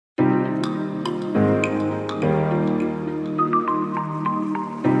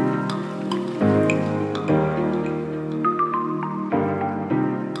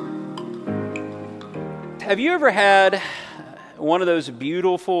have you ever had one of those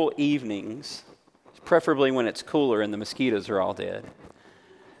beautiful evenings, preferably when it's cooler and the mosquitoes are all dead,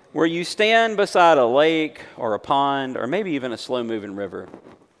 where you stand beside a lake or a pond or maybe even a slow-moving river,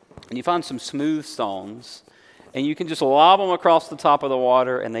 and you find some smooth stones, and you can just lob them across the top of the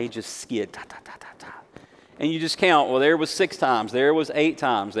water, and they just skid, ta, ta, ta, ta, ta. And you just count, well, there was 6 times, there was 8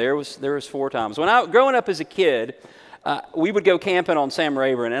 times, there was 4 times. Growing up as a kid, we would go camping on Sam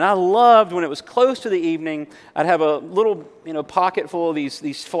Rayburn, and I loved when it was close to the evening, I'd have a little pocket full of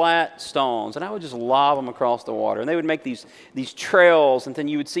these flat stones, and I would just lob them across the water, and they would make these trails, and then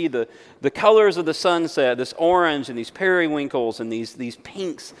you would see the colors of the sunset, this orange and these periwinkles and these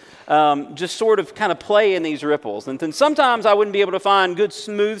pinks, just sort of kind of play in these ripples. And then sometimes I wouldn't be able to find good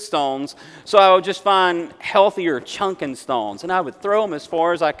smooth stones, so I would just find healthier chunking stones, and I would throw them as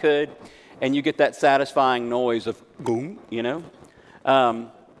far as I could, and you get that satisfying noise of boom,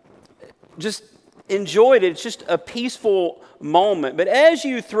 just enjoyed it. It's just a peaceful moment. But as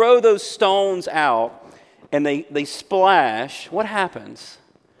you throw those stones out and they splash, what happens?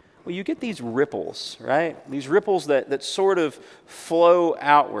 Well, you get these ripples, right? These ripples that sort of flow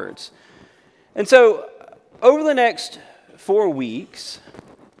outwards. And so over the next 4 weeks,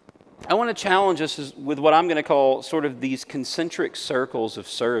 I want to challenge us with what I'm going to call sort of these concentric circles of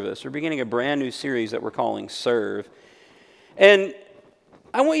service. We're beginning a brand new series that we're calling Serve. And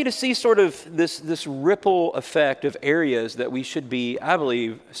I want you to see sort of this ripple effect of areas that we should be, I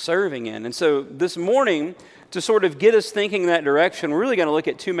believe, serving in. And so this morning, to sort of get us thinking in that direction, we're really going to look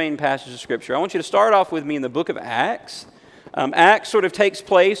at 2 main passages of Scripture. I want you to start off with me in the book of Acts. Acts sort of takes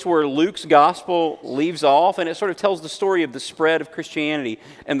place where Luke's gospel leaves off, and it sort of tells the story of the spread of Christianity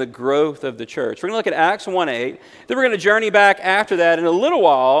and the growth of the church. We're going to look at Acts 1:8. Then we're going to journey back after that in a little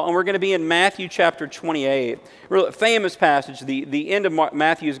while, and we're going to be in Matthew chapter 28. A famous passage, the end of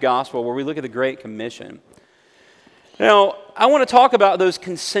Matthew's gospel, where we look at the Great Commission. Now, I want to talk about those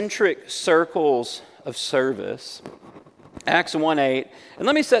concentric circles of service. Acts 1:8. And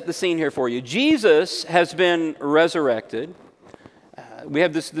let me set the scene here for you. Jesus has been resurrected. We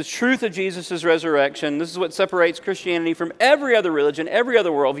have this truth of Jesus' resurrection. This is what separates Christianity from every other religion, every other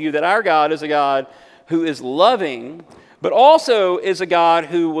worldview, that our God is a God who is loving, but also is a God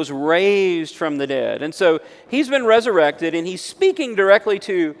who was raised from the dead. And so he's been resurrected, and he's speaking directly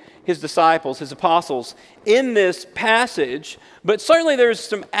to his disciples, his apostles, in this passage. But certainly there's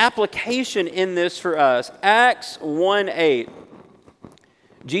some application in this for us. Acts 1:8.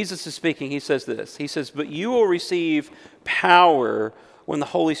 Jesus is speaking. He says this. He says, "But you will receive power when the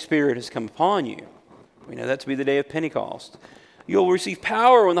Holy Spirit has come upon you." We know that to be the day of Pentecost. "You'll receive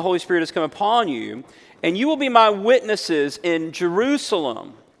power when the Holy Spirit has come upon you, and you will be my witnesses in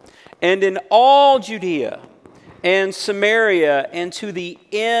Jerusalem and in all Judea and Samaria and to the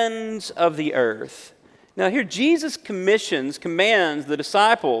ends of the earth." Now here Jesus commands the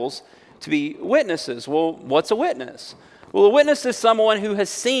disciples to be witnesses. Well, what's a witness? Well, a witness is someone who has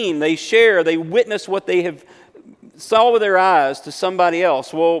seen, they share, they witness what they have saw with their eyes to somebody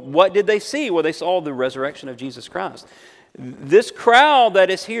else. Well, what did they see? Well, they saw the resurrection of Jesus Christ. This crowd that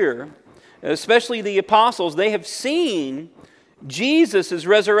is here, especially the apostles, they have seen Jesus'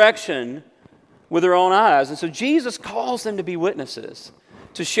 resurrection with their own eyes. And so Jesus calls them to be witnesses,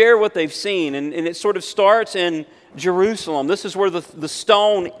 to share what they've seen. And it sort of starts in Jerusalem. This is where the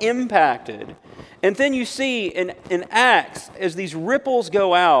stone impacted. And then you see in Acts, as these ripples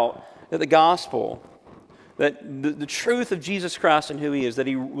go out, that the gospel, that the truth of Jesus Christ and who he is, that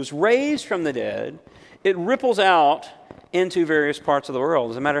he was raised from the dead, it ripples out into various parts of the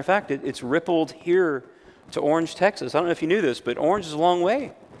world. As a matter of fact, it's rippled here to Orange, Texas. I don't know if you knew this, but Orange is a long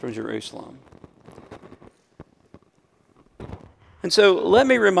way from Jerusalem. And so let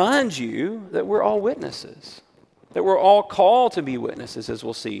me remind you that we're all witnesses, that we're all called to be witnesses, as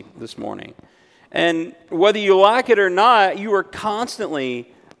we'll see this morning. And whether you like it or not, you are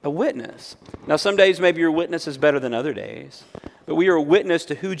constantly a witness. Now, some days maybe your witness is better than other days, but we are a witness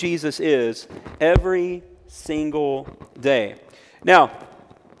to who Jesus is every single day. Now,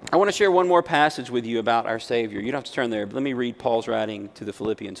 I want to share one more passage with you about our Savior. You don't have to turn there, but let me read Paul's writing to the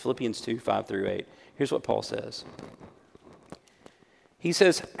Philippians, Philippians 2:5-8. Here's what Paul says. He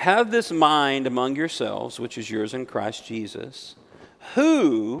says, "Have this mind among yourselves, which is yours in Christ Jesus,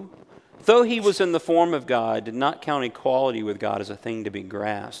 who, though he was in the form of God, did not count equality with God as a thing to be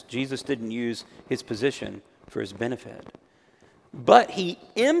grasped." Jesus didn't use his position for his benefit. "But he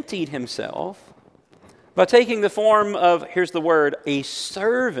emptied himself by taking the form of," here's the word, "a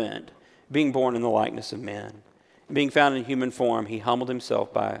servant, being born in the likeness of men. And being found in human form, he humbled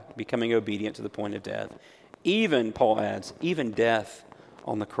himself by becoming obedient to the point of death. Even," Paul adds, "even death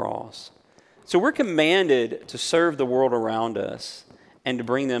on the cross. So we're commanded to serve the world around us and to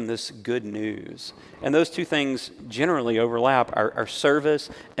bring them this good news. And those two things generally overlap. Our service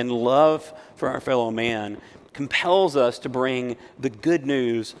and love for our fellow man compels us to bring the good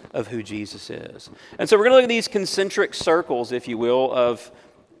news of who Jesus is. And so we're going to look at these concentric circles, if you will, of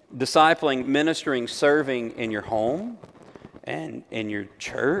discipling, ministering, serving in your home and in your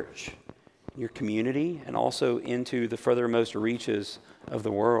church, your community, and also into the furthermost reaches of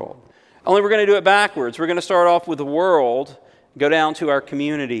the world. Only we're going to do it backwards. We're going to start off with the world, go down to our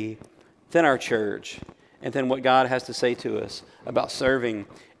community, then our church, and then what God has to say to us about serving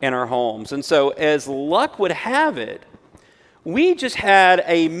in our homes. And so, as luck would have it, we just had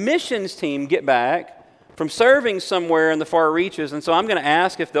a missions team get back from serving somewhere in the far reaches. And so I'm going to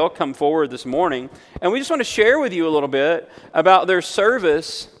ask if they'll come forward this morning. And we just want to share with you a little bit about their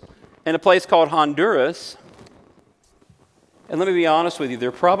service in a place called Honduras. And let me be honest with you,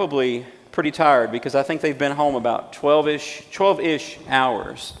 they're probably pretty tired because I think they've been home about 12-ish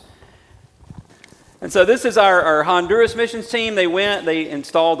hours. And so this is our Honduras missions team. They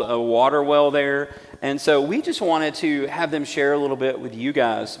installed a water well there. And so we just wanted to have them share a little bit with you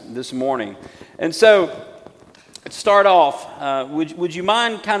guys this morning. And so to start off, would you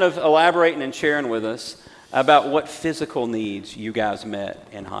mind kind of elaborating and sharing with us about what physical needs you guys met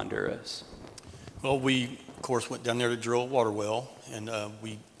in Honduras? Well, we, of course, went down there to drill a water well. And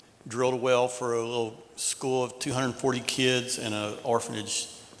we drilled a well for a little school of 240 kids and an orphanage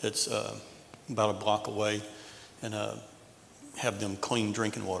that's about a block away, and have them clean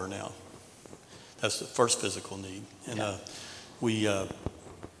drinking water now. That's the first physical need. And we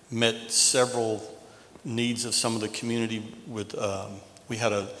met several needs of some of the community with,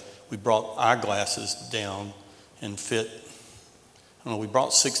 we brought eyeglasses down and fit, we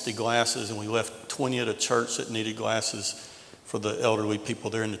brought 60 glasses and we left 20 at a church that needed glasses for the elderly people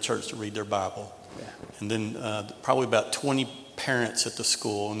there in the church to read their Bible. Yeah. And then probably about 20 parents at the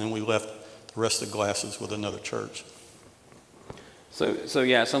school, and then we left the rest of the glasses with another church. So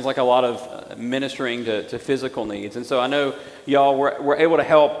yeah, it sounds like a lot of ministering to physical needs. And so I know y'all were able to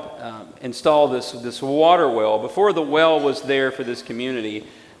help install this water well. Before the well was there for this community,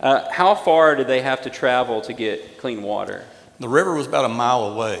 how far did they have to travel to get clean water? The river was about a mile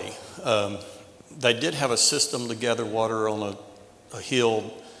away. They did have a system to gather water on a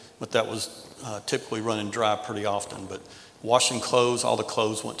hill, but that was typically running dry pretty often. But washing clothes, all the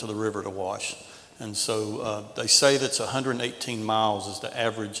clothes went to the river to wash. And so they say that's 118 miles is the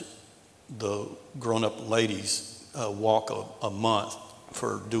average the grown-up ladies walk a month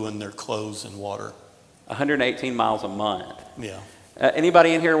for doing their clothes and water. 118 miles a month? Yeah.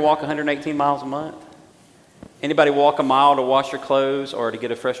 Anybody in here walk 118 miles a month? Anybody walk a mile to wash your clothes or to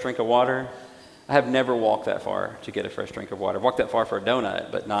get a fresh drink of water? I have never walked that far to get a fresh drink of water. I've walked that far for a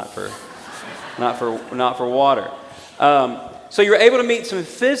donut, but not for water. So you were able to meet some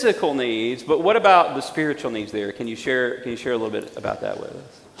physical needs, but what about the spiritual needs there? Can you share a little bit about that with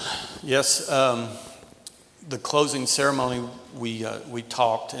us? Yes, the closing ceremony we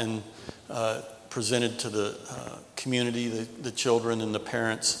talked and presented to the community, the children and the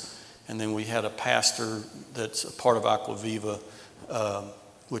parents, and then we had a pastor that's a part of Aqua Viva,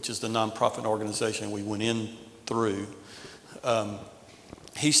 which is the nonprofit organization we went in through.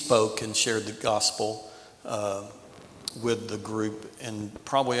 He spoke and shared the gospel with the group, and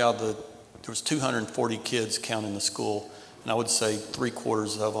probably there was 240 kids counting the school, and I would say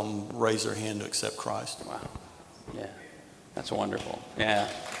 3/4 of them raised their hand to accept Christ. Wow. Yeah. That's wonderful. Yeah.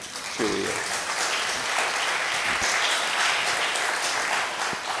 Truly is.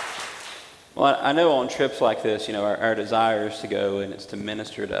 Well, I know on trips like this, our desire is to go and it's to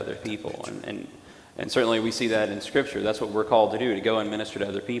minister to other people, and certainly we see that in Scripture. That's what we're called to do, to go and minister to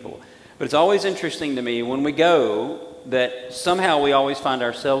other people. But it's always interesting to me when we go that somehow we always find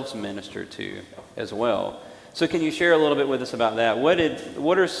ourselves ministered to as well. So can you share a little bit with us about that?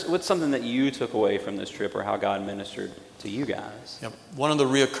 What's something that you took away from this trip, or how God ministered to you guys? Yep. One of the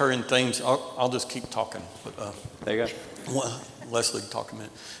reoccurring things, I'll just keep talking. But, there you go. Leslie, talk a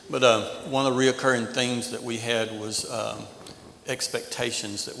minute. But one of the reoccurring themes that we had was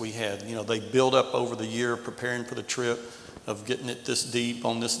expectations that we had. They build up over the year preparing for the trip, of getting it this deep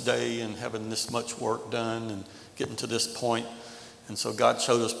on this day and having this much work done and getting to this point. And so God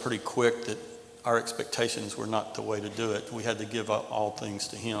showed us pretty quick that our expectations were not the way to do it. We had to give up all things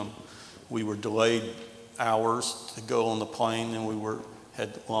to Him. We were delayed hours to go on the plane, and we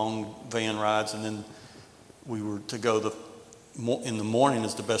had long van rides, and then we were to go in the morning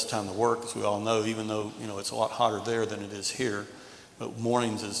is the best time to work, as we all know, even though it's a lot hotter there than it is here. But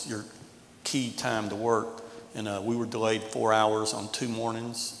mornings is your key time to work. And we were delayed 4 hours on 2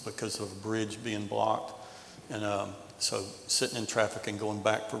 mornings because of a bridge being blocked. And so sitting in traffic and going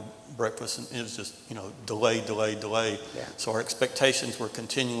back for breakfast, and it was just, delay. Yeah. So our expectations were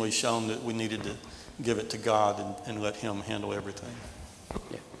continually shown that we needed to give it to God and let him handle everything.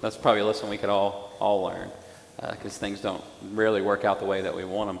 Yeah, that's probably a lesson we could all learn, because things don't really work out the way that we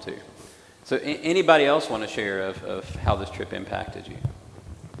want them to. So anybody else want to share of how this trip impacted you?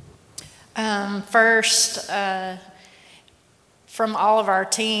 First, from all of our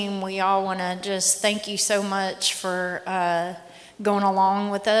team, we all want to just thank you so much for going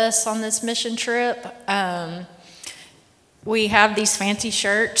along with us on this mission trip. We have these fancy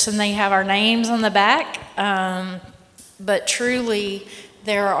shirts and they have our names on the back, but truly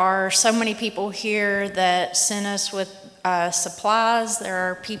there are so many people here that sent us with supplies. There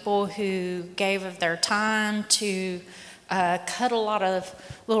are people who gave of their time to cut a lot of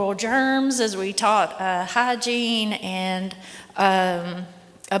little germs as we taught hygiene, and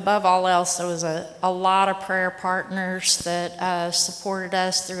above all else, there was a lot of prayer partners that supported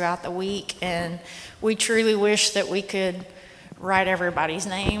us throughout the week, and we truly wish that we could write everybody's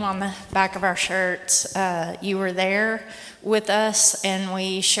name on the back of our shirts. You were there with us, and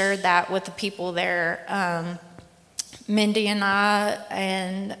we shared that with the people there. Mindy and I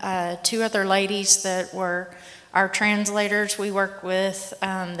and 2 other ladies that were our translators. We worked with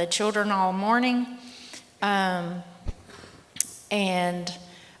the children all morning. I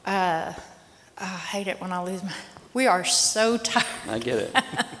hate it when I lose we are so tired. I get it.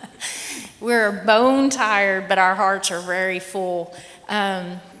 We're bone tired, but our hearts are very full.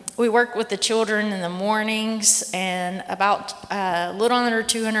 We work with the children in the mornings, and about a little under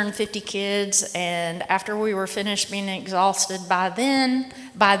 250 kids. And after we were finished being exhausted by them,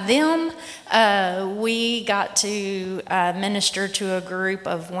 we got to minister to a group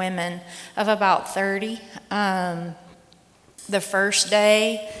of women of about 30. The first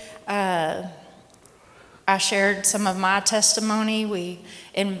day, I shared some of my testimony.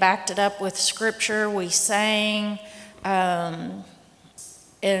 And backed it up with scripture. We sang.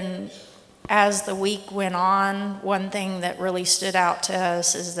 And as the week went on, one thing that really stood out to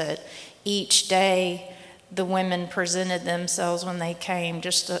us is that each day the women presented themselves when they came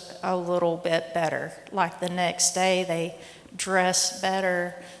just a little bit better. Like the next day they dressed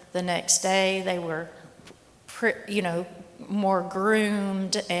better. The next day they were, more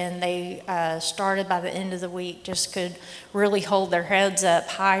groomed, and they started by the end of the week just could really hold their heads up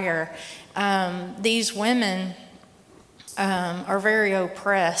higher. These women are very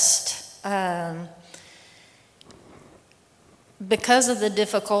oppressed because of the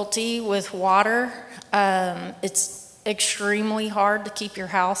difficulty with water. It's extremely hard to keep your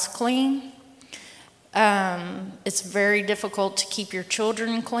house clean. It's very difficult to keep your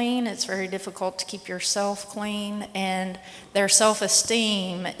children clean. It's very difficult to keep yourself clean, and their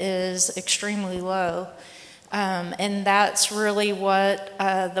self-esteem is extremely low. And that's really what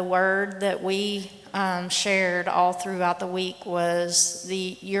the word that we shared all throughout the week was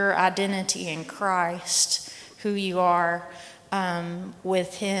your identity in Christ, who you are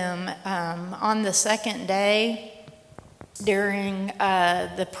with him. On the second day, during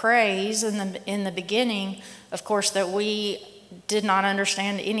the praise in the beginning, of course, that we did not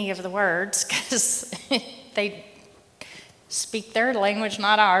understand any of the words because they speak their language,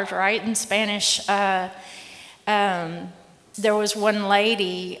 not ours, right? In Spanish, there was one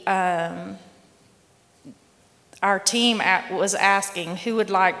lady, our team was asking who would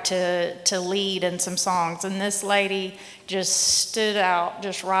like to lead in some songs, and this lady just stood out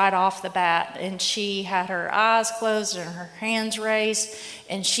just right off the bat, and she had her eyes closed and her hands raised,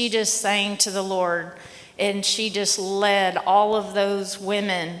 and she just sang to the Lord, and she just led all of those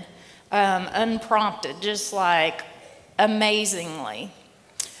women unprompted, just like amazingly.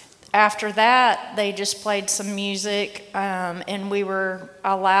 After that, they just played some music, and we were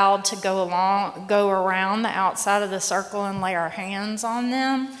allowed to go around the outside of the circle and lay our hands on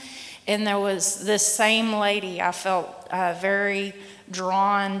them. And there was this same lady I felt very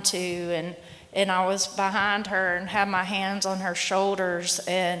drawn to, and I was behind her and had my hands on her shoulders,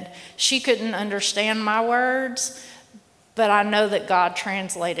 and she couldn't understand my words, but I know that God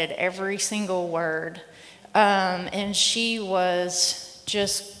translated every single word. And she was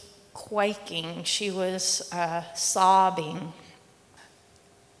just quaking. She was sobbing.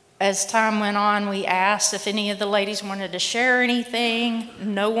 As time went on, we asked if any of the ladies wanted to share anything.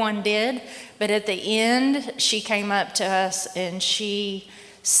 No one did. But at the end, she came up to us and she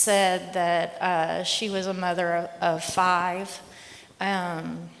said that she was a mother of 5,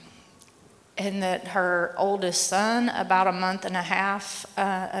 and that her oldest son, about a month and a half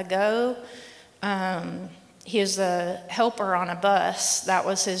ago, he was a helper on a bus. That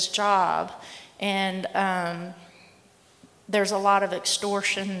was his job. And there's a lot of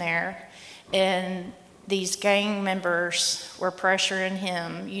extortion there. And these gang members were pressuring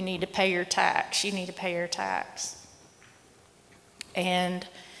him, you need to pay your tax, you need to pay your tax. And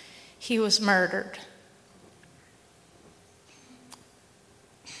he was murdered.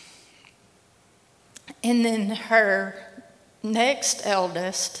 And then her next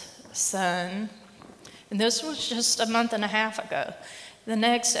eldest son, and this was just a month and a half ago, the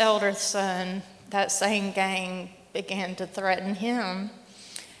next eldest son, that same gang began to threaten him,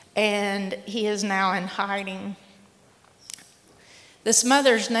 and he is now in hiding. This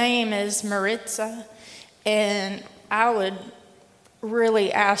mother's name is Maritza, and I would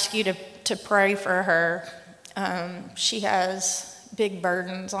really ask you to pray for her. She has big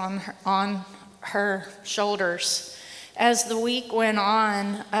burdens on her shoulders. As the week went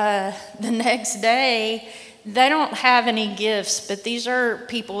on, the next day, they don't have any gifts, but these are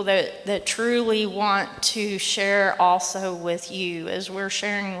people that truly want to share also with you as we're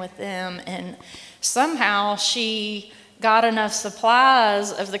sharing with them. And somehow she got enough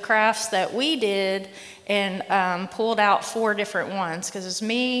supplies of the crafts that we did and pulled out 4 different ones, because it's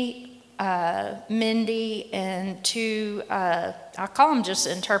me, Mindy, and 2, I call them just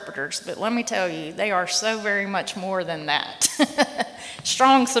interpreters, but let me tell you, they are so very much more than that.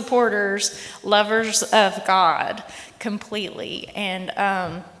 Strong supporters, lovers of God completely. And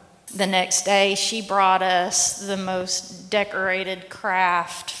the next day, she brought us the most decorated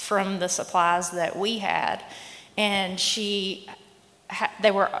craft from the supplies that we had. And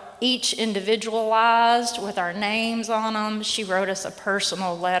they were each individualized with our names on them. She wrote us a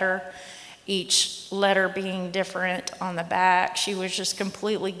personal letter, each letter being different on the back. She was just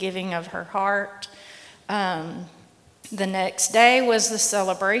completely giving of her heart. The next day was the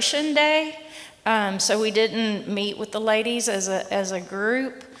celebration day. So we didn't meet with the ladies as a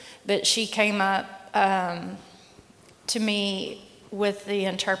group, but she came up to me with the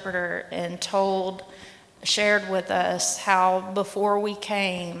interpreter and shared with us how before we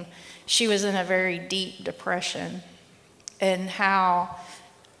came, she was in a very deep depression, and how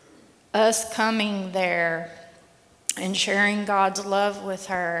us coming there and sharing God's love with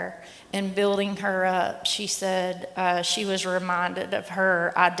her and building her up, she said she was reminded of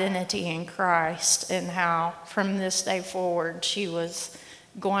her identity in Christ, and how from this day forward she was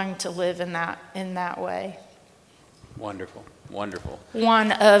going to live in that way. Wonderful. Wonderful.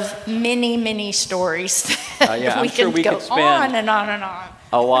 One of many, many stories that I'm sure we go could spend on and on and on.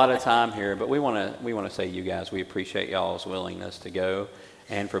 a lot of time here, but we want to say, you guys, we appreciate y'all's willingness to go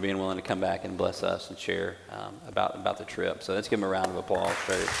and for being willing to come back and bless us and share about the trip. So let's give them a round of applause,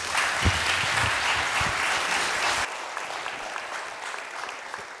 church.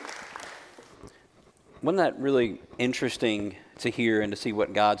 Wasn't that really interesting to hear and to see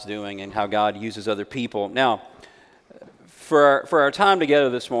what God's doing and how God uses other people? Now, for our time together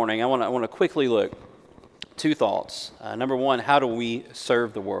this morning, I want to quickly look 2 thoughts. Number one, how do we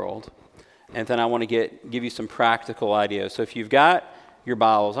serve the world? And then I want to give you some practical ideas. So if you've got your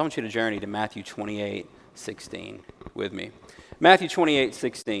Bibles, I want you to journey to Matthew 28:16 with me. Matthew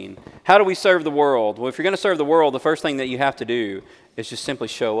 28:16. How do we serve the world? Well, if you're going to serve the world, the first thing that you have to do is just simply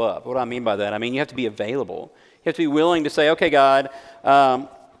show up. What do I mean by that? I mean, you have to be available. You have to be willing to say, okay, God,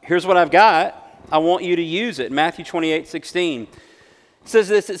 here's what I've got. I want you to use it. Matthew 28:16 says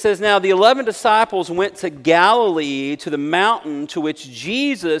this. It says, now the 11 disciples went to Galilee, to the mountain to which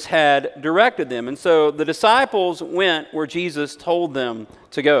Jesus had directed them. And so the disciples went where Jesus told them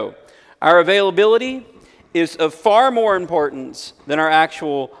to go. Our availability is of far more importance than our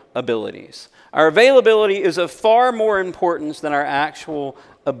actual abilities. Our availability is of far more importance than our actual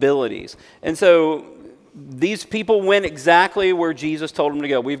abilities. And so these people went exactly where Jesus told them to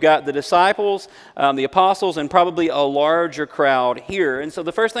go. We've got the disciples, the apostles, and probably a larger crowd here. And so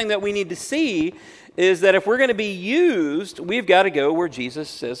the first thing that we need to see is that if we're going to be used, we've got to go where Jesus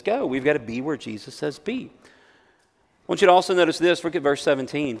says go. We've got to be where Jesus says be. I want you to also notice this. Look at verse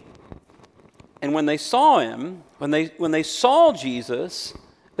 17. And when they saw him, when they saw Jesus,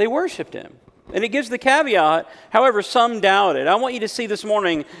 they worshiped him. And it gives the caveat, however, some doubted. I want you to see this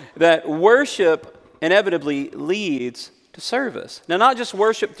morning that worship inevitably leads to service. Now, not just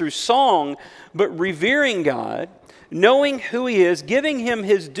worship through song, but revering God, knowing who he is, giving him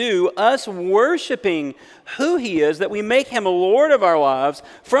his due, us worshiping who he is, that we make him a Lord of our lives.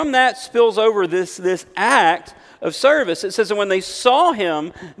 From that spills over this act of service. It says that when they saw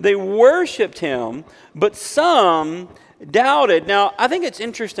him, they worshiped him, but some doubted. Now, I think it's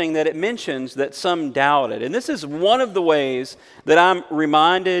interesting that it mentions that some doubted. And this is one of the ways that I'm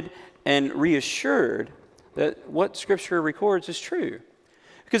reminded and reassured that what Scripture records is true.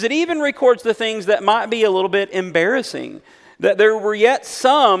 Because it even records the things that might be a little bit embarrassing. That there were yet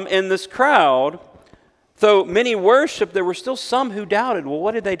some in this crowd, though many worshiped, there were still some who doubted. Well,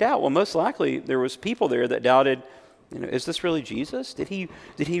 what did they doubt? Well, most likely there was people there that doubted, is this really Jesus? Did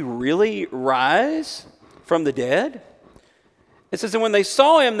he really rise from the dead? It says, and when they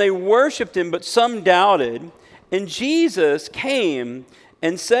saw him, they worshiped him, but some doubted. And Jesus came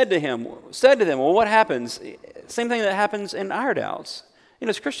and said to them, well, what happens? Same thing that happens in our doubts.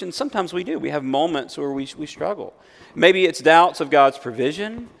 As Christians, sometimes we do. We have moments where we struggle. Maybe it's doubts of God's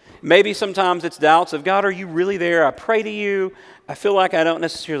provision. Maybe sometimes it's doubts of, God, are you really there? I pray to you. I feel like I don't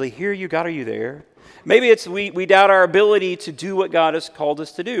necessarily hear you. God, are you there? Maybe it's we doubt our ability to do what God has called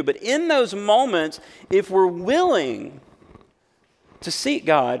us to do. But in those moments, if we're willing to seek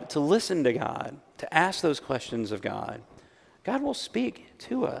God, to listen to God, to ask those questions of God, God will speak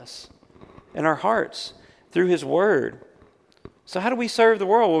to us in our hearts through his word. So how do we serve the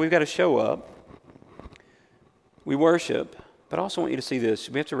world? Well, we've got to show up. We worship. But I also want you to see this.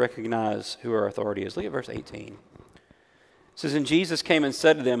 We have to recognize who our authority is. Look at verse 18. It says, and Jesus came and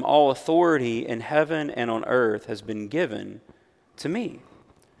said to them, all authority in heaven and on earth has been given to me.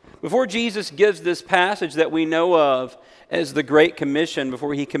 Before Jesus gives this passage that we know of as the Great Commission,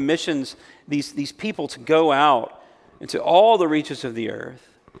 before he commissions these people to go out into all the reaches of the earth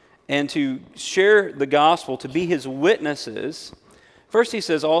and to share the gospel, to be his witnesses, first he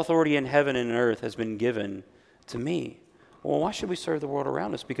says, all authority in heaven and earth has been given to me. Well, why should we serve the world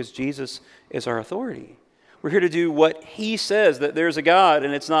around us? Because Jesus is our authority. We're here to do what he says, that there's a God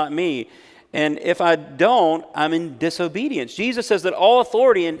and it's not me. And if I don't, I'm in disobedience. Jesus says that all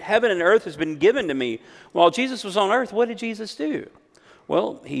authority in heaven and earth has been given to me. While Jesus was on earth, what did Jesus do?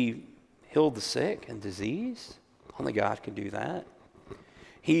 Well, he healed the sick and disease. Only God could do that.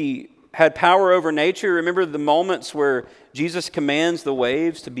 He had power over nature. Remember the moments where Jesus commands the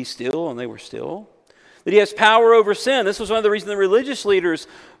waves to be still and they were still? That he has power over sin. This was one of the reasons the religious leaders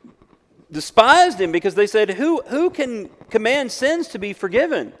despised him, because they said, who can command sins to be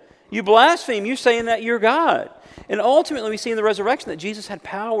forgiven? You blaspheme. You're saying that you're God. And ultimately we see in the resurrection that Jesus had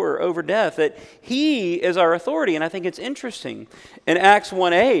power over death, that he is our authority. And I think it's interesting in Acts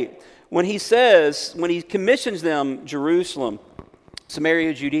 1:8, when he commissions them, Jerusalem,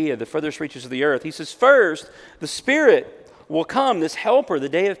 Samaria, Judea, the furthest reaches of the earth, he says, first, the Spirit will come, this helper, the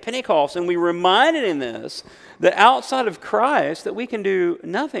day of Pentecost. And we reminded in this that outside of Christ that we can do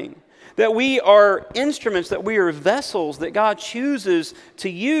nothing. That we are instruments, that we are vessels that God chooses to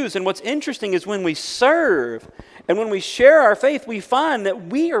use. And what's interesting is when we serve and when we share our faith, we find that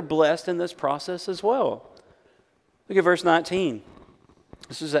we are blessed in this process as well. Look at verse 19.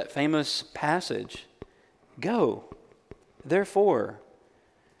 This is that famous passage. Go, therefore,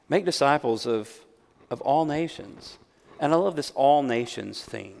 make disciples of all nations. And I love this all nations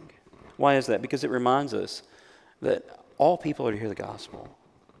thing. Why is that? Because it reminds us that all people are to hear the gospel.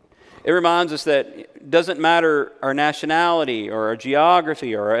 It reminds us that it doesn't matter our nationality or our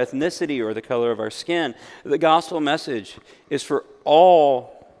geography or our ethnicity or the color of our skin. The gospel message is for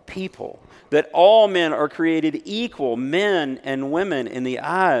all people. That all men are created equal, men and women, in the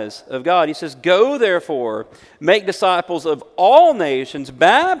eyes of God. He says, go therefore, make disciples of all nations,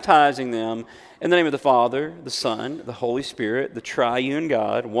 baptizing them in the name of the Father, the Son, the Holy Spirit, the triune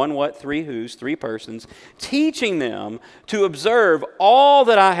God, one what, three who's, three persons, teaching them to observe all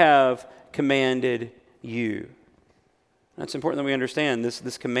that I have commanded you. That's important that we understand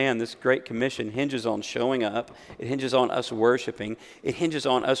this command, this great commission hinges on showing up. It hinges on us worshiping. It hinges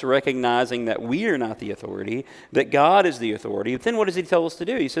on us recognizing that we are not the authority, that God is the authority. But then what does he tell us to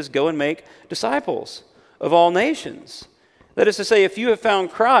do? He says, go and make disciples of all nations. That is to say, if you have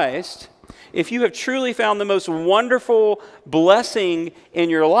found Christ, if you have truly found the most wonderful blessing in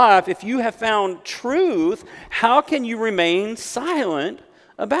your life, if you have found truth, how can you remain silent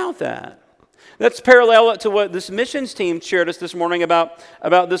about that? That's parallel to what this missions team shared us this morning about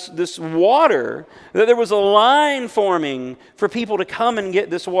this water, that there was a line forming for people to come and get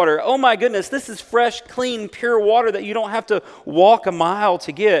this water. Oh my goodness, this is fresh, clean, pure water that you don't have to walk a mile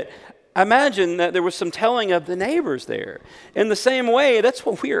to get. I imagine that there was some telling of the neighbors there. In the same way, that's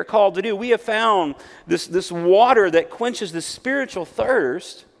what we are called to do. We have found this water that quenches the spiritual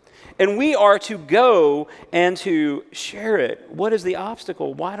thirst, and we are to go and to share it. What is the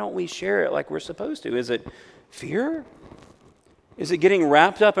obstacle? Why don't we share it like we're supposed to? Is it fear? Is it getting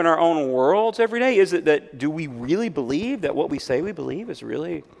wrapped up in our own worlds every day? Is it that, do we really believe that what we say we believe is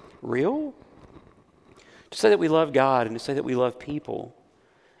really real? To say that we love God and to say that we love people,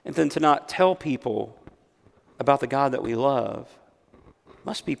 and then to not tell people about the God that we love,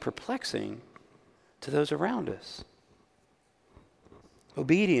 must be perplexing to those around us.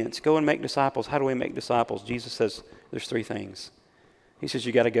 Obedience, go and make disciples. How do we make disciples? Jesus says there's 3 things. He says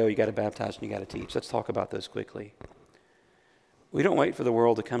you got to go, you got to baptize, and you got to teach. Let's talk about those quickly. We don't wait for the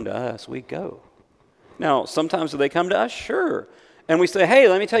world to come to us. We go. Now, sometimes do they come to us? Sure. And we say, hey,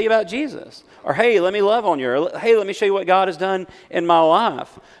 let me tell you about Jesus. Or, hey, let me love on you. Or, hey, let me show you what God has done in my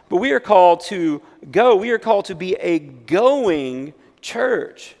life. But we are called to go. We are called to be a going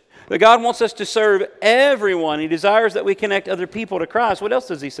church. That God wants us to serve everyone. He desires that we connect other people to Christ. What else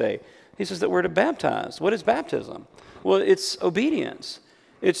does he say? He says that we're to baptize. What is baptism? Well, it's obedience.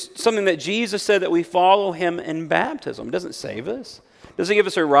 It's something that Jesus said that we follow him in baptism. It doesn't save us. It doesn't give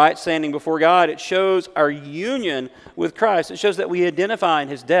us a right standing before God. It shows our union with Christ. It shows that we identify in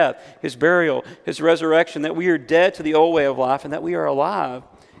his death, his burial, his resurrection, that we are dead to the old way of life and that we are alive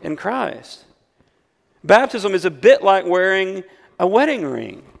in Christ. Baptism is a bit like wearing a wedding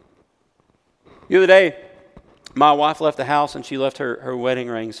ring. The other day, my wife left the house and she left her wedding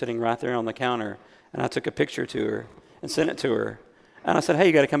ring sitting right there on the counter. And I took a picture to her and sent it to her. And I said, hey,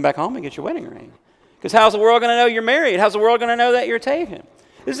 you got to come back home and get your wedding ring. Because how's the world going to know you're married? How's the world going to know that you're taken?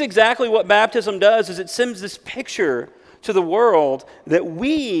 This is exactly what baptism does, is it sends this picture to the world that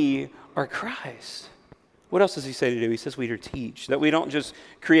we are Christ. What else does he say to do? He says we are to teach, that we don't just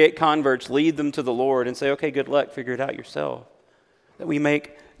create converts, lead them to the Lord and say, okay, good luck, figure it out yourself. That we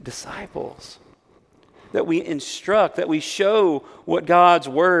make disciples. That we instruct, that we show what God's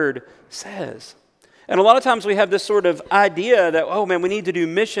word says. And a lot of times we have this sort of idea that, oh man, we need to do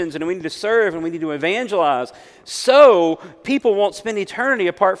missions and we need to serve and we need to evangelize so people won't spend eternity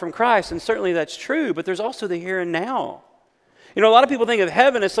apart from Christ. And certainly that's true, but there's also the here and now. You know, a lot of people think of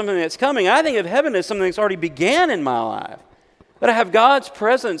heaven as something that's coming. I think of heaven as something that's already began in my life. That I have God's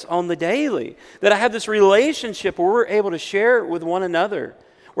presence on the daily. That I have this relationship where we're able to share with one another.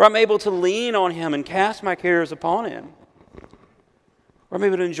 Where I'm able to lean on him and cast my cares upon him. Where I'm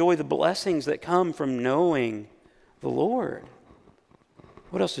able to enjoy the blessings that come from knowing the Lord.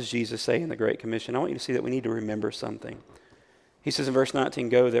 What else does Jesus say in the Great Commission? I want you to see that we need to remember something. He says in verse 19,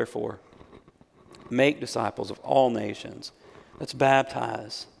 go therefore, make disciples of all nations. That's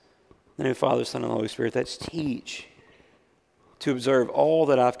baptize. In the name of the Father, Son, and the Holy Spirit. That's teach. To observe all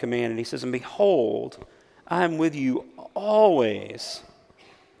that I've commanded. He says, and behold, I am with you always,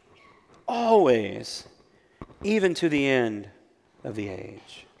 even to the end of the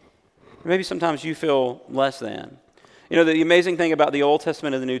age. Maybe sometimes you feel less than. You know, the amazing thing about the Old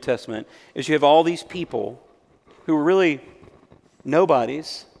Testament and the New Testament is you have all these people who were really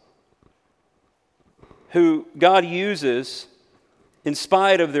nobodies, who God uses in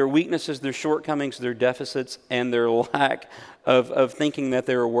spite of their weaknesses, their shortcomings, their deficits, and their lack of thinking that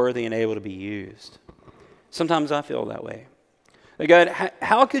they were worthy and able to be used. Sometimes I feel that way. God,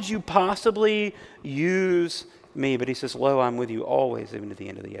 how could you possibly use me? But he says, lo, I'm with you always, even to the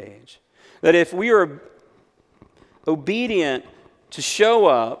end of the age. That if we are obedient to show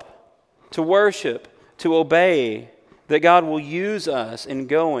up, to worship, to obey, that God will use us in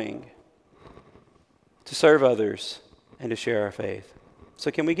going to serve others and to share our faith.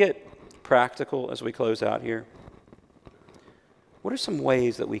 So can we get practical as we close out here? What are some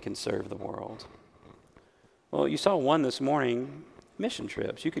ways that we can serve the world? Well, you saw one this morning, mission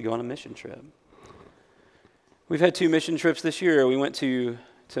trips. You could go on a mission trip. We've had 2 mission trips this year. We went to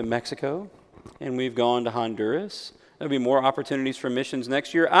Mexico, and we've gone to Honduras. There'll be more opportunities for missions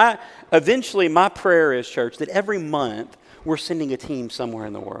next year. Eventually, my prayer is, church, that every month we're sending a team somewhere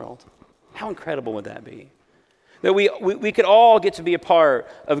in the world. How incredible would that be? That we could all get to be a part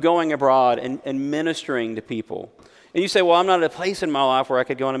of going abroad and ministering to people. And you say, well, I'm not at a place in my life where I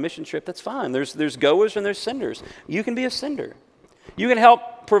could go on a mission trip. That's fine. There's goers and there's senders. You can be a sender. You can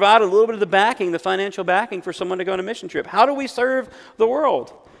help provide a little bit of the backing, the financial backing for someone to go on a mission trip. How do we serve the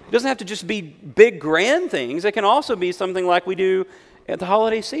world? It doesn't have to just be big, grand things. It can also be something like we do at the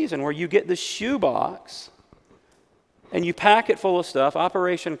holiday season, where you get the shoebox and you pack it full of stuff,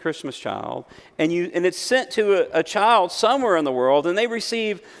 Operation Christmas Child, and it's sent to a child somewhere in the world, and they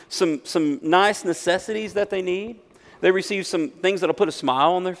receive some nice necessities that they need. They receive some things that'll put a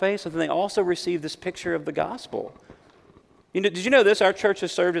smile on their face, and then they also receive this picture of the gospel. You know, did you know this? Our church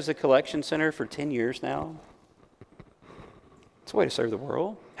has served as a collection center for 10 years now. It's a way to serve the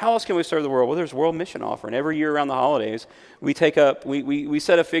world. How else can we serve the world? Well, there's World Mission Offering. Every year around the holidays, we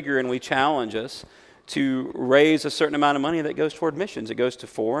set a figure and we challenge us to raise a certain amount of money that goes toward missions. It goes to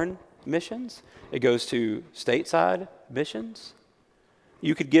foreign missions. It goes to stateside missions.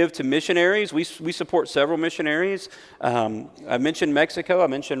 You could give to missionaries. We support several missionaries. I mentioned Mexico. I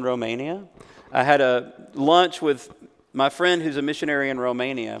mentioned Romania. I had a lunch with my friend who's a missionary in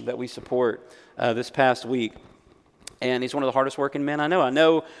Romania that we support this past week, and he's one of the hardest working men I know. I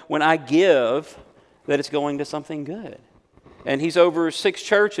know when I give that it's going to something good. And he's over 6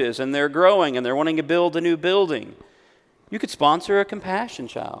 churches, and they're growing, and they're wanting to build a new building. You could sponsor a Compassion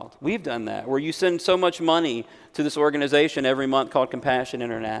Child. We've done that, where you send so much money to this organization every month called Compassion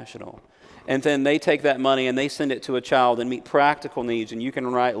International. And then they take that money and they send it to a child and meet practical needs, and you can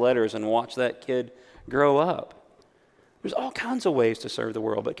write letters and watch that kid grow up. There's all kinds of ways to serve the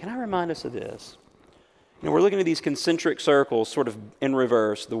world, but can I remind us of this? We're looking at these concentric circles sort of in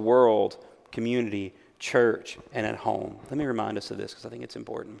reverse: the world, community, church, and at home. Let me remind us of this because I think it's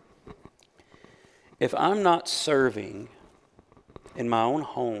important. If I'm not serving in my own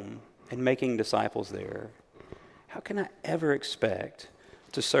home and making disciples there, how can I ever expect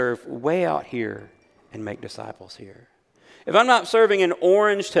to serve way out here and make disciples here? If I'm not serving in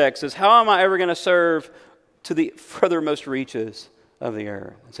Orange, Texas, how am I ever going to serve to the furthermost reaches of the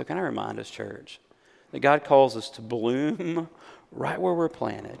earth? And so can I remind us, church, that God calls us to bloom right where we're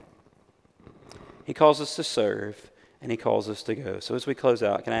planted. He calls us to serve, and he calls us to go. So as we close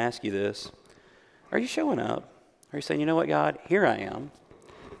out, can I ask you this? Are you showing up? Are you saying, you know what, God, here I am.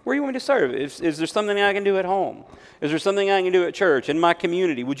 Where do you want me to serve? Is there something I can do at home? Is there something I can do at church, in my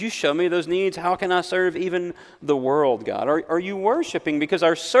community? Would you show me those needs? How can I serve even the world, God? Are you worshiping? Because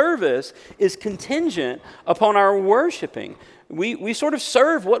our service is contingent upon our worshiping. We sort of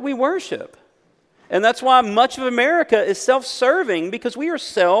serve what we worship. And that's why much of America is self-serving, because we are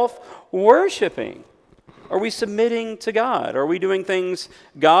self-worshiping. Are we submitting to God? Are we doing things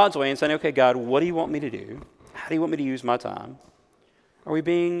God's way and saying, okay, God, what do you want me to do? How do you want me to use my time? Are we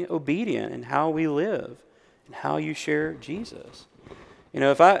being obedient in how we live and how you share Jesus?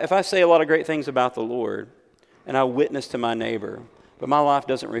 If I say a lot of great things about the Lord and I witness to my neighbor, but my life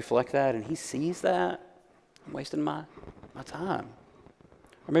doesn't reflect that and he sees that, I'm wasting my time.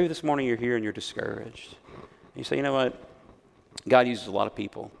 Or maybe this morning you're here and you're discouraged. And you say, you know what? God uses a lot of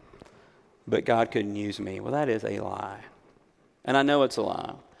people, but God couldn't use me. Well, that is a lie. And I know it's a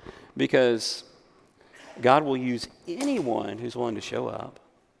lie because God will use anyone who's willing to show up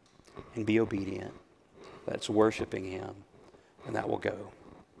and be obedient. That's worshiping him, and that will go.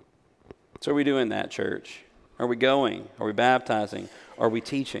 So are we doing that, church? Are we going? Are we baptizing? Are we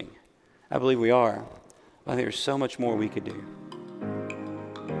teaching? I believe we are. I think there's so much more we could do.